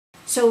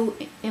So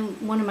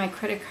in one of my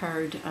credit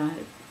card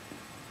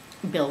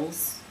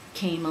bills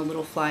came a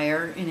little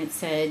flyer, and it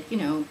said,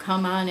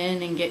 come on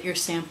in and get your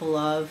sample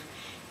of,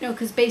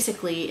 because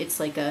basically it's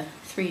like a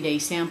 3-day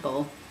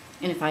sample,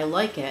 and if I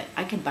like it,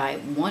 I can buy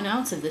 1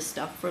 ounce of this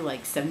stuff for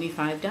like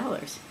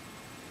 $75.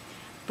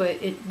 But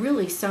it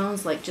really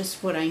sounds like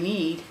just what I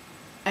need.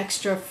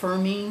 Extra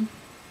firming,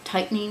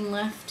 tightening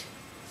lift,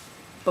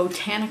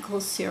 botanical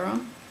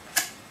serum.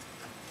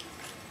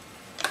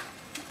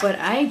 But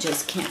I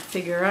just can't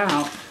figure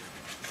out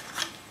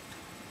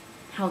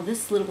how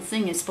this little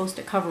thing is supposed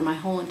to cover my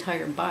whole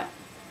entire butt.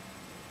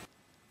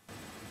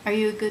 Are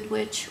you a good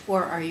witch,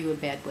 or are you a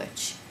bad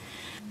witch?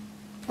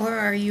 Or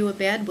are you a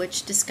bad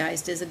witch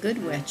disguised as a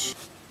good witch?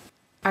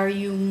 Are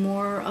you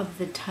more of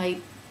the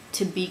type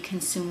to be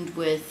consumed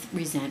with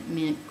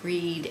resentment,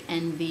 greed,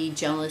 envy,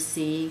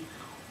 jealousy?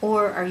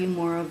 Or are you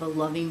more of a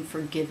loving,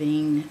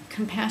 forgiving,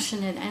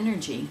 compassionate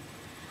energy?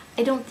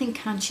 I don't think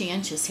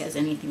conscientious has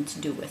anything to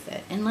do with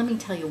it. And let me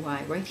tell you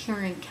why. Right here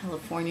in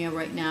California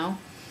right now,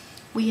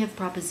 we have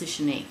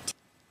Proposition 8.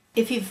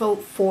 If you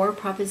vote for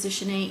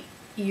Proposition 8,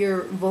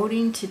 you're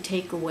voting to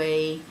take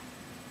away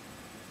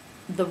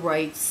the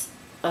rights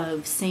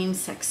of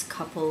same-sex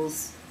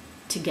couples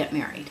to get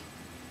married.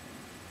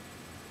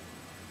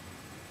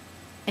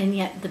 And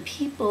yet the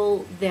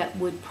people that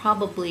would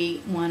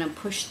probably want to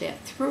push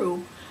that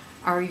through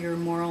are your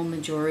moral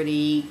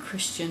majority,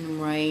 Christian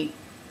right,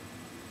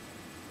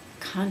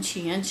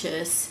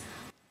 conscientious,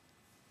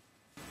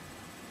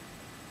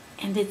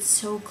 and it's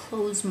so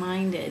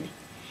close-minded.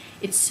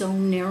 It's so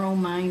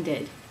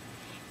narrow-minded.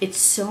 It's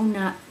so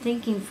not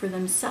thinking for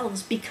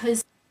themselves,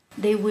 because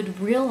they would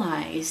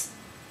realize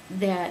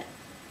that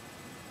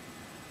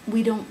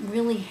we don't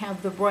really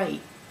have the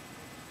right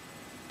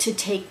to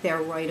take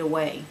their right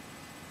away.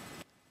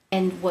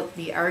 And what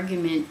the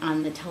argument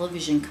on the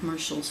television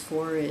commercials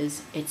for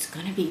is, it's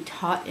going to be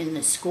taught in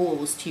the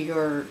schools to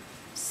your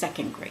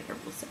second grader,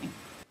 we'll say.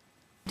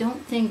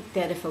 Don't think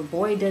that if a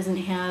boy doesn't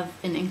have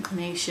an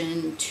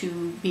inclination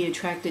to be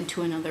attracted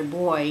to another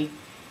boy,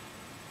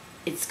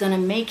 it's going to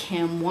make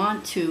him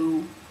want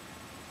to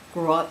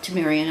grow up to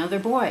marry another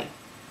boy.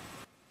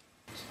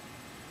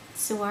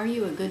 So are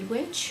you a good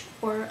witch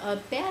or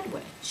a bad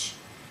witch?